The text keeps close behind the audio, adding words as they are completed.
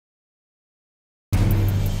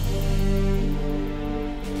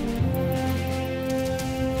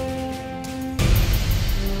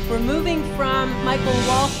Michael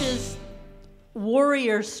Walsh's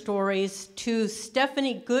warrior stories to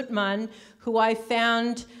Stephanie Gutmann, who I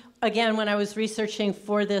found, again, when I was researching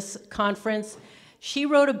for this conference. She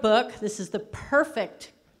wrote a book, this is the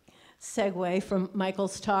perfect segue from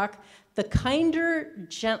Michael's talk, The Kinder,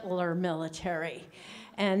 Gentler Military.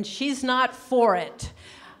 And she's not for it,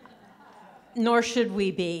 nor should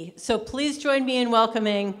we be. So please join me in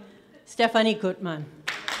welcoming Stephanie Gutmann.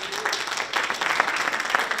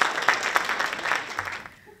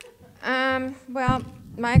 Well,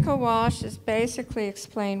 Michael Walsh has basically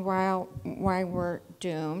explained why we're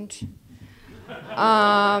doomed.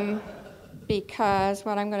 Because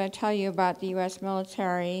what I'm going to tell you about the U.S.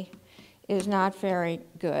 military is not very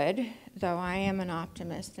good, though I am an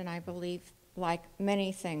optimist, and I believe, like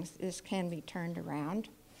many things, this can be turned around.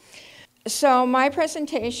 So my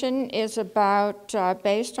presentation is about,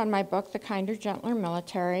 based on my book, The Kinder, Gentler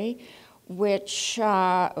Military, which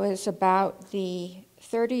was about the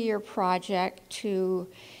 30-year project to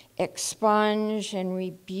expunge and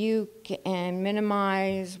rebuke and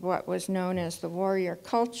minimize what was known as the warrior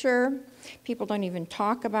culture. People don't even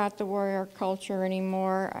talk about the warrior culture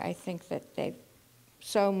anymore. I think that they've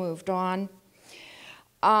so moved on.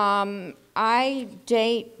 I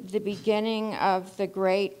date the beginning of the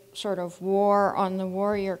great sort of war on the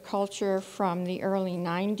warrior culture from the early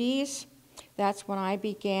 90s. That's when I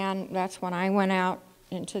began, that's when I went out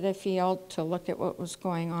into the field to look at what was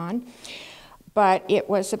going on. But it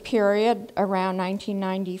was a period around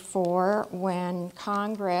 1994 when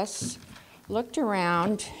Congress looked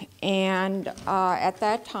around, and at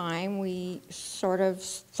that time we sort of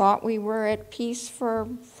thought we were at peace for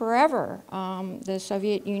forever. The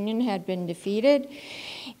Soviet Union had been defeated,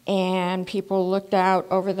 and people looked out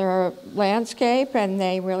over the landscape and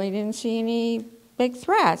they really didn't see any big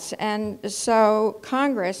threats. And so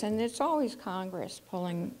Congress, and it's always Congress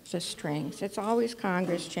pulling the strings, it's always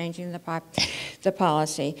Congress changing the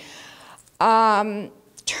policy,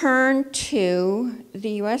 turned to the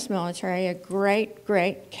U.S. military, a great,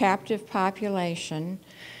 great captive population,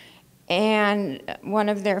 and one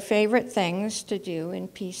of their favorite things to do in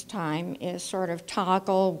peacetime is sort of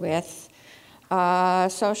toggle with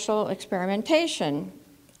social experimentation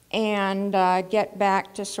and get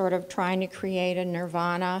back to sort of trying to create a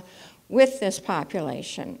nirvana with this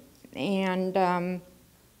population. And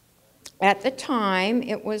at the time,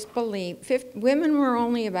 it was believed, women were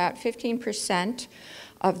only about 15%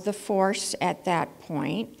 of the force at that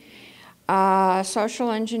point.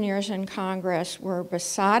 Social engineers in Congress were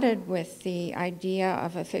besotted with the idea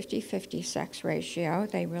of a 50-50 sex ratio.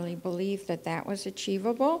 They really believed that that was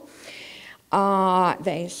achievable.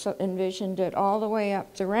 They envisioned it all the way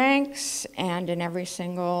up the ranks and in every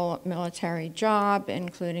single military job,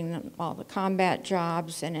 including all the combat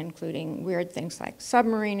jobs and including weird things like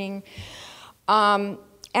submarining. And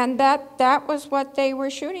that was what they were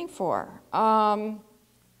shooting for.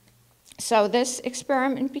 So this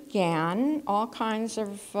experiment began. All kinds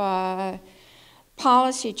of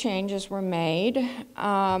policy changes were made.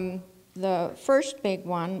 The first big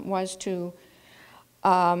one was to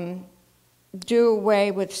do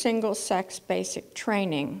away with single-sex basic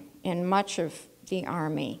training in much of the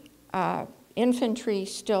Army. Infantry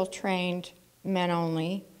still trained men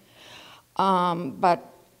only, but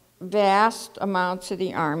vast amounts of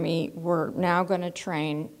the Army were now going to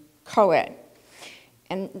train co-ed.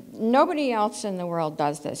 And nobody else in the world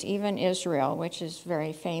does this. Even Israel, which is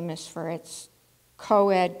very famous for its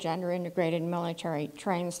co-ed, gender-integrated military,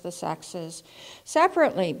 trains the sexes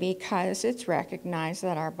separately because it's recognized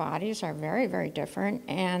that our bodies are very, very different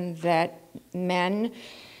and that men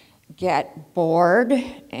get bored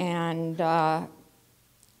and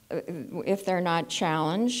if they're not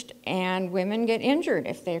challenged, and women get injured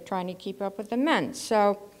if they're trying to keep up with the men.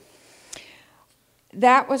 So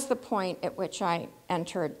that was the point at which I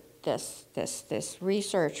entered this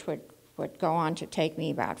research would go on to take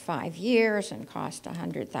me about 5 years and cost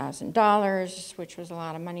 $100,000, which was a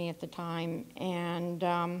lot of money at the time,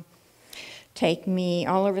 and take me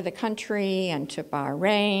all over the country and to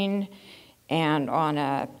Bahrain and on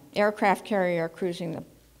a aircraft carrier cruising the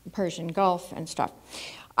Persian Gulf and stuff.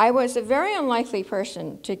 I was a very unlikely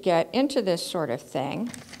person to get into this sort of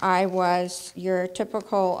thing. I was your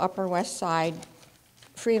typical Upper West Side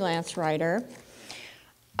freelance writer.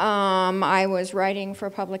 I was writing for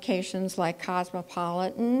publications like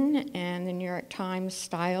Cosmopolitan and the New York Times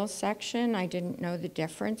Style section. I didn't know the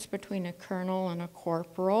difference between a colonel and a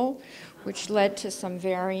corporal, which led to some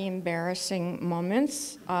very embarrassing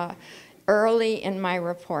moments early in my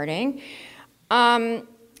reporting.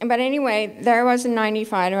 But anyway, there was in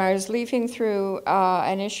 '95, I was leafing through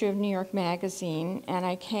an issue of New York Magazine, and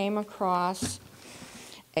I came across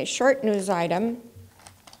a short news item.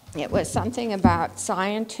 It was something about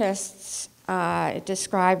scientists. It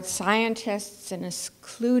described scientists in a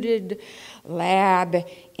secluded lab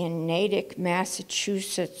in Natick,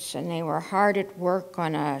 Massachusetts, and they were hard at work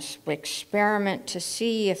on an experiment to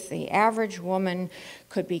see if the average woman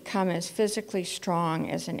could become as physically strong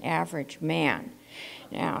as an average man.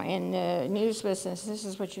 Now, in the news business, this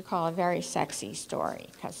is what you call a very sexy story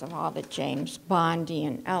because of all the James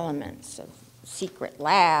Bondian elements of secret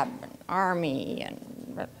lab and army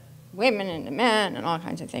and women and men and all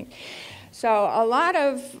kinds of things. So a lot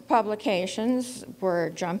of publications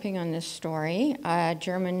were jumping on this story. A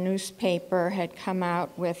German newspaper had come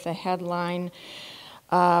out with a headline,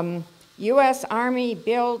 U.S. Army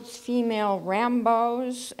builds female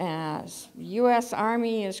Rambos, as U.S.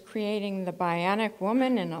 Army is creating the bionic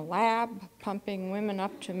woman in a lab, pumping women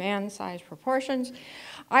up to man-sized proportions.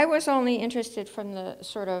 I was only interested from the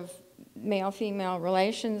sort of male-female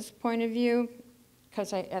relations point of view,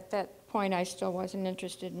 because at that point I still wasn't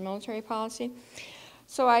interested in military policy.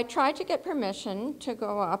 So I tried to get permission to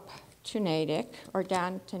go up to Natick, or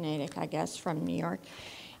down to Natick, I guess, from New York,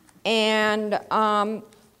 and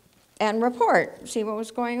report, see what was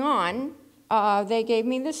going on. They gave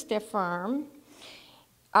me the stiff arm.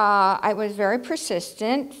 I was very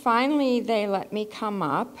persistent. Finally, they let me come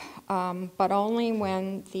up, but only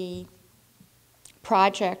when the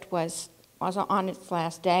project was on its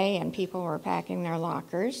last day and people were packing their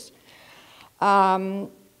lockers.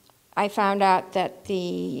 I found out that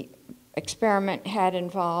the experiment had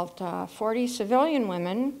involved 40 civilian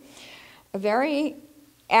women, a very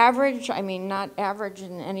average, I mean not average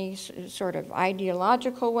in any sort of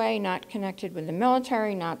ideological way, not connected with the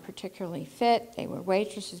military, not particularly fit. They were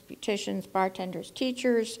waitresses, beauticians, bartenders,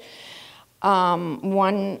 teachers.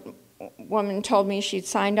 One woman told me she'd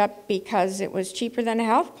signed up because it was cheaper than a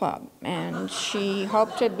health club, and she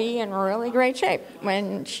hoped to be in really great shape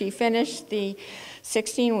when she finished the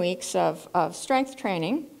 16 weeks of strength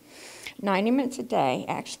training, 90 minutes a day.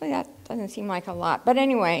 Actually, that doesn't seem like a lot, but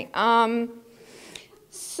anyway.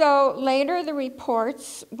 So later the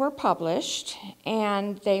reports were published,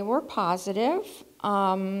 and they were positive.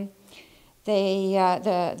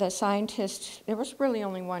 The scientist, there was really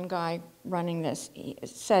only one guy running this, he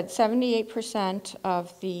said 78%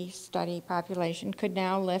 of the study population could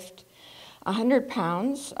now lift 100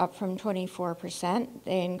 pounds, up from 24%.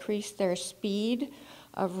 They increased their speed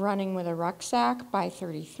of running with a rucksack by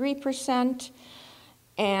 33%.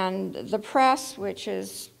 And the press, which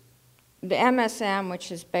is the MSM, which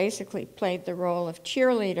has basically played the role of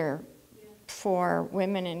cheerleader for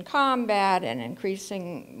women in combat and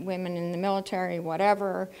increasing women in the military,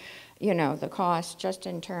 whatever, you know, the cost, just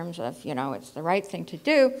in terms of, you know, it's the right thing to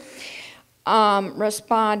do,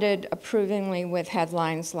 responded approvingly with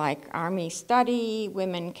headlines like Army study,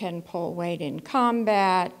 women can pull weight in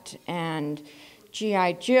combat, and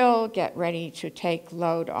G.I. Jill, get ready to take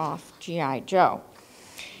load off G.I. Joe.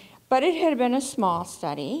 But it had been a small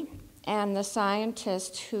study, and the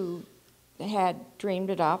scientist who had dreamed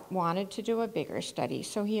it up wanted to do a bigger study,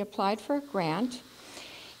 so he applied for a grant.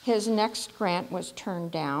 His next grant was turned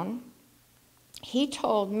down. He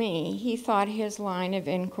told me he thought his line of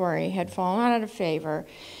inquiry had fallen out of favor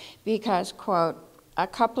because, quote, a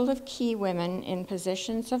couple of key women in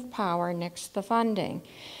positions of power nixed the funding.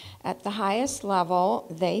 At the highest level,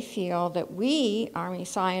 they feel that we, Army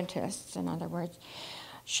scientists, in other words,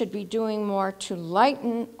 should be doing more to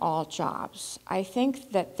lighten all jobs. I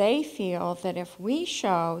think that they feel that if we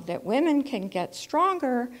show that women can get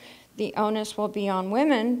stronger, the onus will be on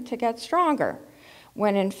women to get stronger,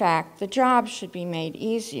 when in fact the job should be made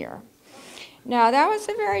easier. Now that was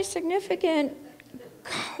a very significant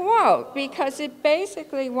quote because it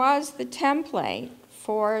basically was the template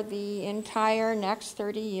for the entire next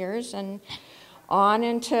 30 years and on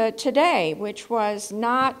into today, which was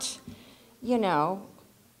not, you know,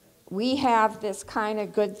 we have this kind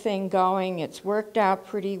of good thing going. It's worked out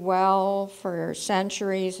pretty well for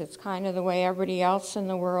centuries. It's kind of the way everybody else in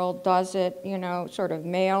the world does it, you know, sort of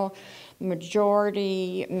male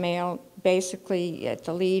majority, male basically at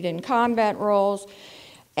the lead in combat roles.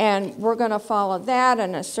 And we're going to follow that,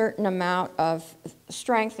 and a certain amount of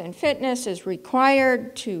strength and fitness is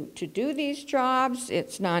required to do these jobs.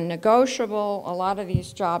 It's non-negotiable. A lot of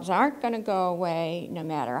these jobs aren't going to go away no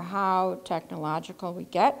matter how technological we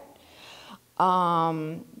get.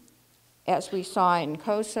 As we saw in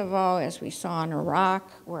Kosovo, as we saw in Iraq,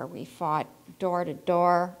 where we fought door to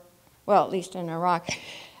door, well, at least in Iraq,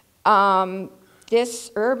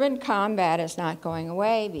 this urban combat is not going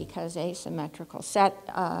away because asymmetrical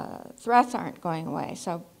threats aren't going away.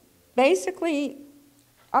 So basically,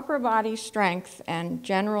 upper body strength and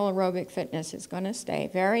general aerobic fitness is going to stay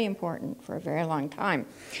very important for a very long time.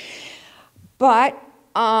 But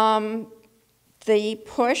the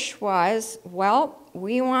push was, well,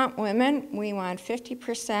 we want women, we want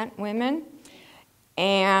 50% women,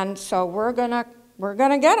 and so we're gonna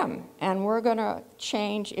get them, and we're gonna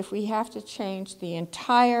change, if we have to change the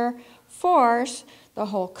entire force, the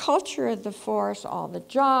whole culture of the force, all the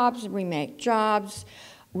jobs, remake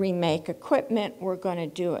equipment, we're gonna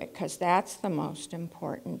do it, because that's the most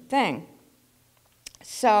important thing.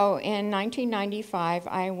 So in 1995,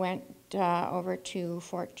 I went over to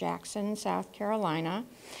Fort Jackson, South Carolina,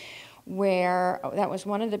 where that was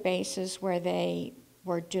one of the bases where they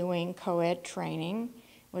were doing co-ed training.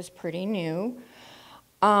 It was pretty new.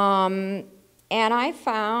 And I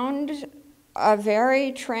found a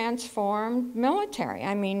very transformed military.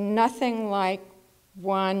 I mean, nothing like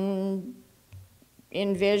one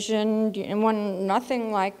envisioned, and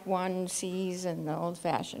nothing like one sees in the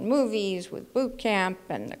old-fashioned movies with boot camp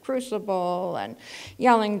and the crucible and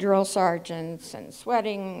yelling drill sergeants and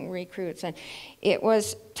sweating recruits. And it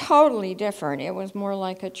was totally different. It was more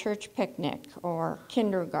like a church picnic or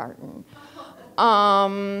kindergarten.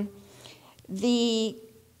 The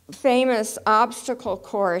famous obstacle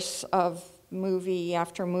course of movie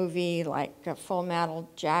after movie, like a Full Metal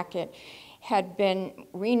Jacket, had been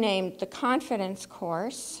renamed the Confidence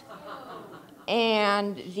Course,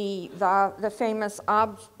 and the famous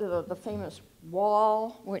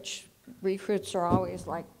wall, which recruits are always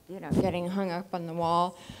like, you know, getting hung up on the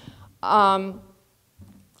wall,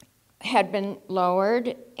 had been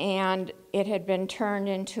lowered, and it had been turned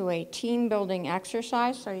into a team building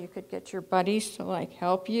exercise, so you could get your buddies to like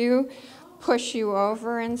help you, push you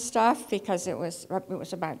over and stuff, because it was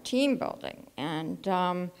about team building. And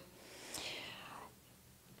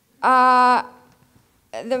much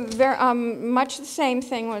the same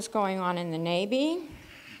thing was going on in the Navy.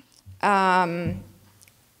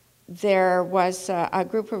 There was a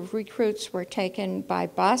group of recruits were taken by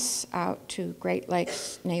bus out to Great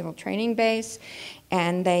Lakes Naval Training Base,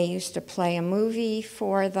 and they used to play a movie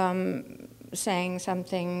for them saying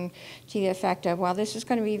something to the effect of, well, this is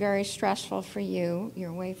going to be very stressful for you.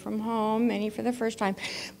 You're away from home, many for the first time,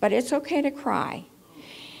 but it's okay to cry.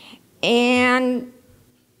 And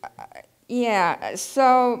yeah,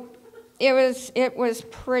 so it was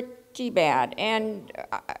pretty bad. And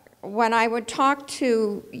when I would talk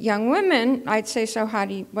to young women, I'd say, so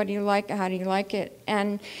what do you like? How do you like it?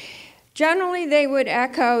 And generally they would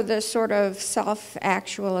echo the sort of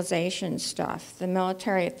self-actualization stuff. The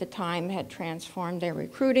military at the time had transformed their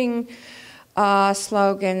recruiting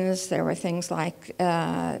slogans. There were things like,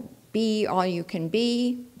 be all you can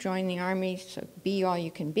be, join the Army, so be all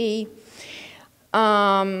you can be.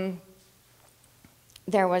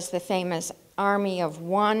 There was the famous Army of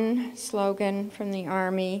One slogan from the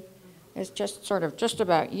Army. It's just sort of just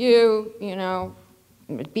about you, you know,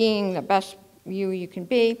 being the best you can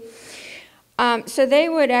be. So they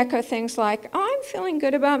would echo things like, oh, I'm feeling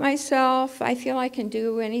good about myself. I feel I can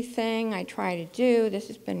do anything I try to do. This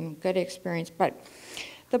has been a good experience. But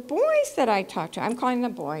the boys that I talked to, I'm calling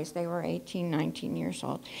them boys, they were 18, 19 years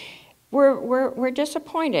old, were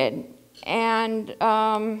disappointed. And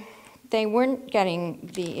they weren't getting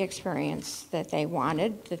the experience that they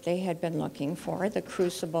wanted, that they had been looking for, the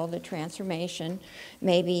crucible, the transformation,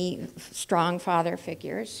 maybe strong father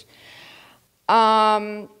figures.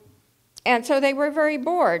 And so they were very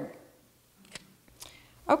bored.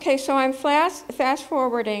 Okay, so I'm fast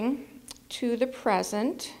forwarding to the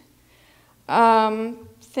present.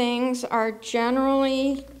 Things are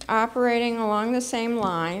generally operating along the same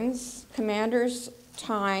lines. Commanders'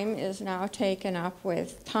 time is now taken up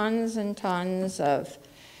with tons and tons of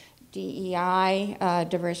DEI,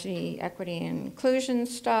 diversity, equity, and inclusion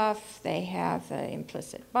stuff. They have the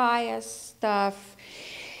implicit bias stuff.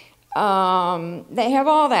 They have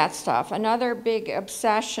all that stuff. Another big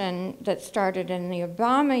obsession that started in the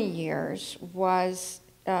Obama years was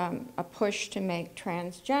a push to make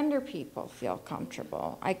transgender people feel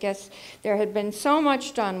comfortable. I guess there had been so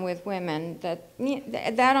much done with women that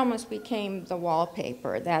that almost became the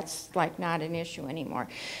wallpaper. That's like not an issue anymore.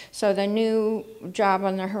 So the new job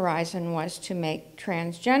on the horizon was to make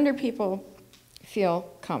transgender people feel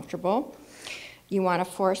comfortable. You want a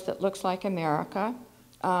force that looks like America.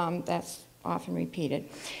 That's often repeated.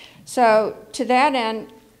 So to that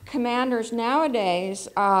end, commanders nowadays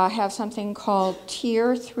have something called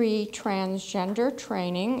Tier 3 transgender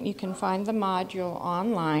training. You can find the module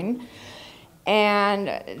online.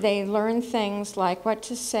 And they learn things like what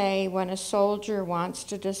to say when a soldier wants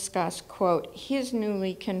to discuss, quote, his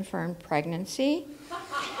newly confirmed pregnancy.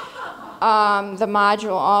 The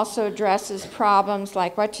module also addresses problems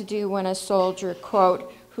like what to do when a soldier,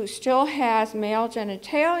 quote, who still has male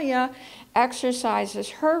genitalia exercises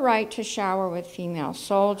her right to shower with female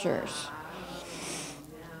soldiers.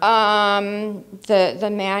 The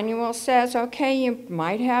manual says, okay, you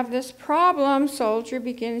might have this problem. Soldier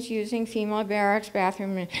begins using female barracks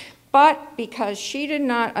bathroom, but because she did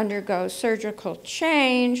not undergo surgical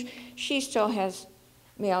change, she still has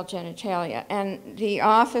male genitalia. And the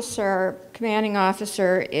officer, commanding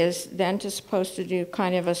officer, is then supposed to do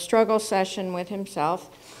kind of a struggle session with himself.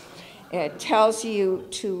 It tells you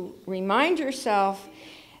to remind yourself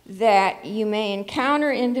that you may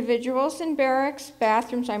encounter individuals in barracks,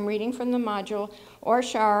 bathrooms, I'm reading from the module, or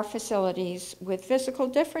shower facilities with physical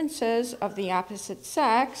differences of the opposite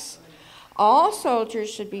sex. All soldiers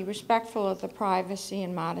should be respectful of the privacy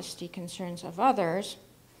and modesty concerns of others.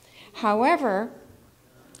 However,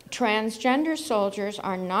 transgender soldiers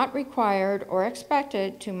are not required or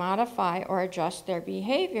expected to modify or adjust their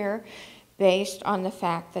behavior based on the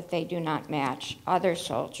fact that they do not match other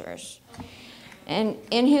soldiers. And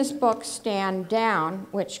in his book, Stand Down,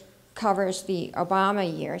 which covers the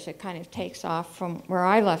Obama years, it kind of takes off from where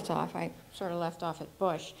I left off. I sort of left off at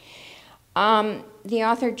Bush. The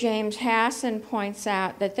author James Hassan points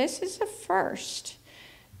out that this is a first.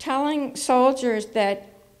 Telling soldiers that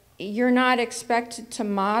you're not expected to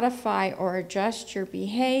modify or adjust your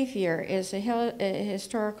behavior is a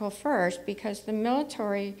historical first, because the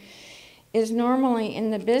military is normally in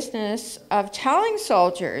the business of telling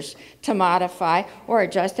soldiers to modify or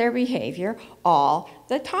adjust their behavior all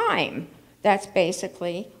the time. That's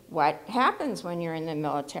basically what happens when you're in the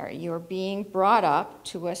military. You're being brought up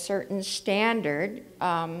to a certain standard.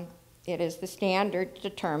 It is the standard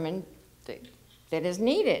determined that is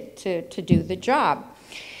needed to do the job.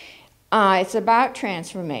 It's about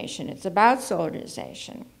transformation. It's about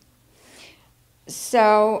soldierization.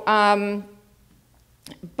 So,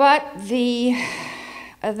 but the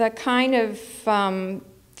kind of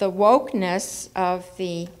the wokeness of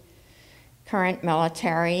the current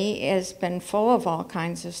military has been full of all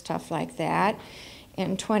kinds of stuff like that.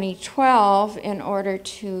 In 2012, in order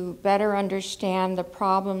to better understand the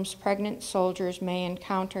problems pregnant soldiers may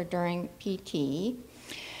encounter during PT,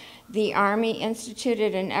 the Army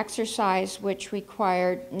instituted an exercise which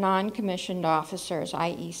required non-commissioned officers,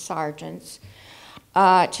 i.e. sergeants,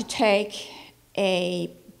 to take a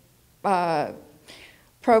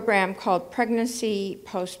program called Pregnancy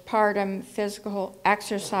Postpartum Physical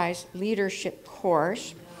Exercise Leadership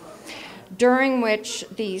Course, during which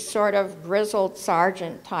these sort of grizzled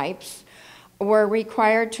sergeant types were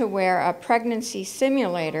required to wear a pregnancy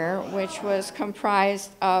simulator, which was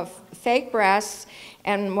comprised of fake breasts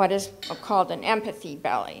and what is called an empathy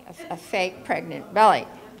belly, a fake pregnant belly.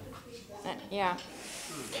 Yeah.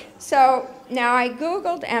 So now I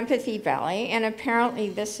Googled empathy belly, and apparently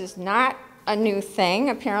this is not a new thing.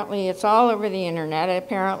 Apparently it's all over the internet.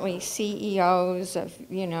 Apparently CEOs of,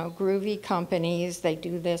 groovy companies, they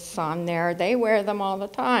do this on they wear them all the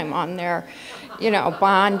time on their,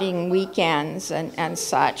 bonding weekends and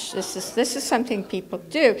such. This is something people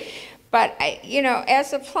do. But,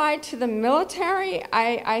 as applied to the military,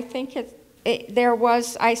 I think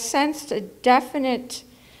I sensed a definite,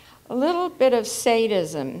 a little bit of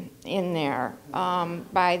sadism in there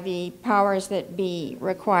by the powers that be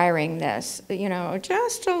requiring this.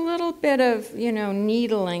 Just a little bit of,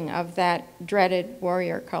 needling of that dreaded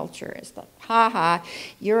warrior culture is the, ha,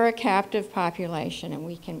 you're a captive population and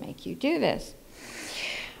we can make you do this.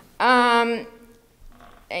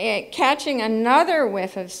 Catching another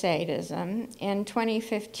whiff of sadism, in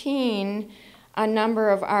 2015, a number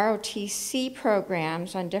of ROTC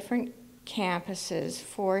programs on different campuses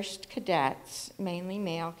forced cadets, mainly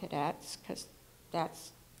male cadets, because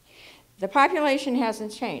the population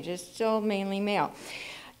hasn't changed, it's still mainly male,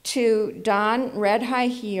 to don red high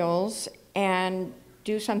heels and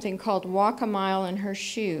do something called walk a mile in her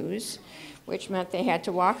shoes, which meant they had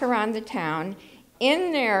to walk around the town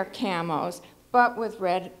in their camos, but with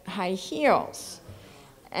red high heels.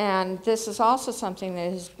 And this is also something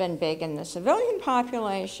that has been big in the civilian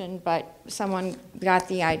population, but someone got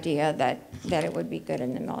the idea that it would be good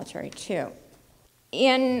in the military too.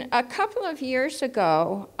 In a couple of years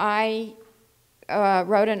ago, I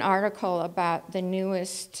wrote an article about the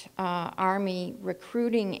newest Army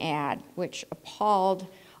recruiting ad, which appalled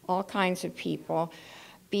all kinds of people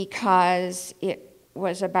because it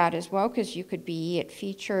was about as woke as you could be. It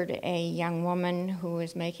featured a young woman who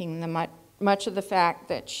was making much of the fact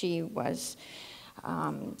that she was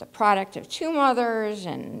the product of two mothers,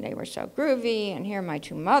 and they were so groovy, and here are my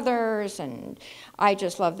two mothers, and I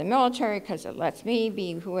just love the military because it lets me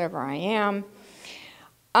be whoever I am.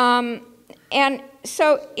 And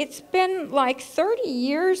so it's been like 30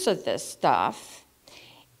 years of this stuff.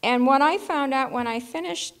 And what I found out when I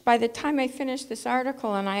finished, by the time I finished this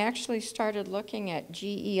article, and I actually started looking at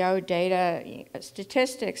GEO data,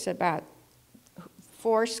 statistics about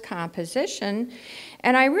force composition,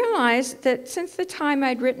 and I realized that since the time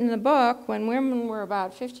I'd written the book, when women were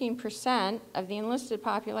about 15% of the enlisted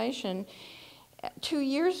population, 2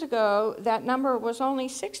 years ago, that number was only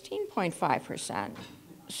 16.5%.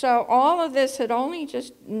 So all of this had only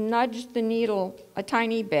just nudged the needle a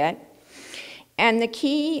tiny bit. And the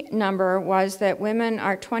key number was that women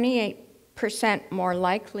are 28% more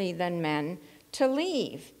likely than men to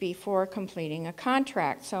leave before completing a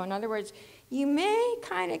contract. So in other words, you may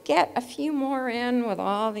kind of get a few more in with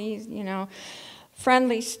all these,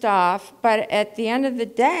 friendly stuff, but at the end of the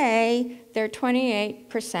day, they're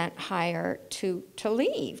 28% higher to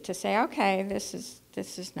leave, to say, okay, this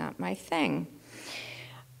is not my thing.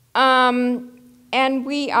 And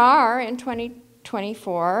we are, in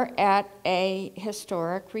 2024, at a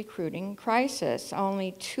historic recruiting crisis.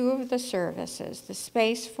 Only two of the services, the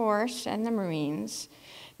Space Force and the Marines,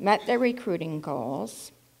 met their recruiting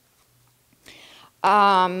goals.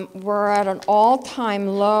 We're at an all-time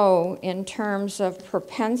low in terms of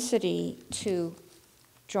propensity to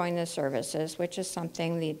join the services, which is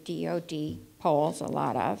something the DoD polls a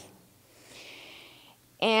lot of.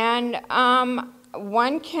 And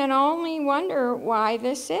one can only wonder why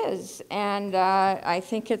this is. And I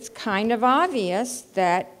think it's kind of obvious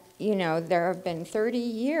that, there have been 30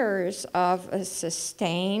 years of a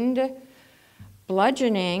sustained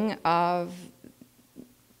bludgeoning of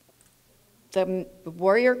the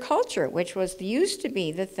warrior culture, which used to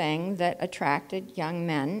be the thing that attracted young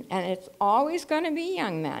men, and it's always going to be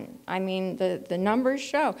young men. I mean, the numbers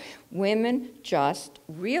show women just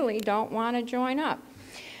really don't want to join up.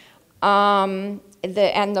 And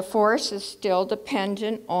the force is still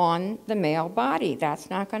dependent on the male body. That's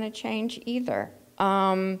not going to change either.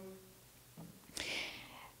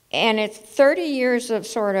 And it's 30 years of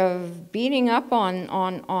sort of beating up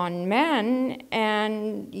on men,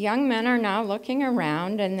 and young men are now looking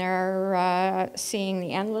around and they're seeing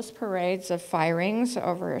the endless parades of firings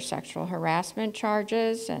over sexual harassment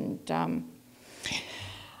charges, and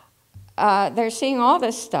they're seeing all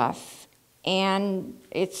this stuff, and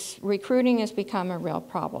recruiting has become a real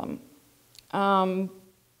problem. But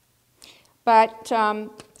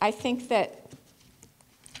I think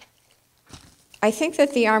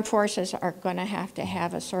that the armed forces are going to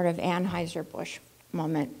have a sort of Anheuser-Busch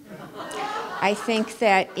moment. I think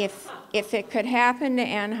that if it could happen to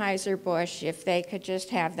Anheuser-Busch, if they could just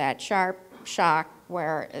have that sharp shock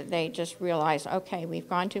where they just realize, okay, we've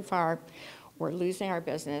gone too far, we're losing our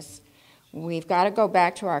business, we've got to go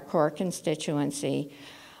back to our core constituency,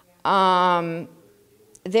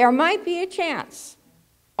 there might be a chance.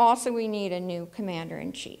 Also, we need a new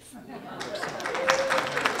commander-in-chief.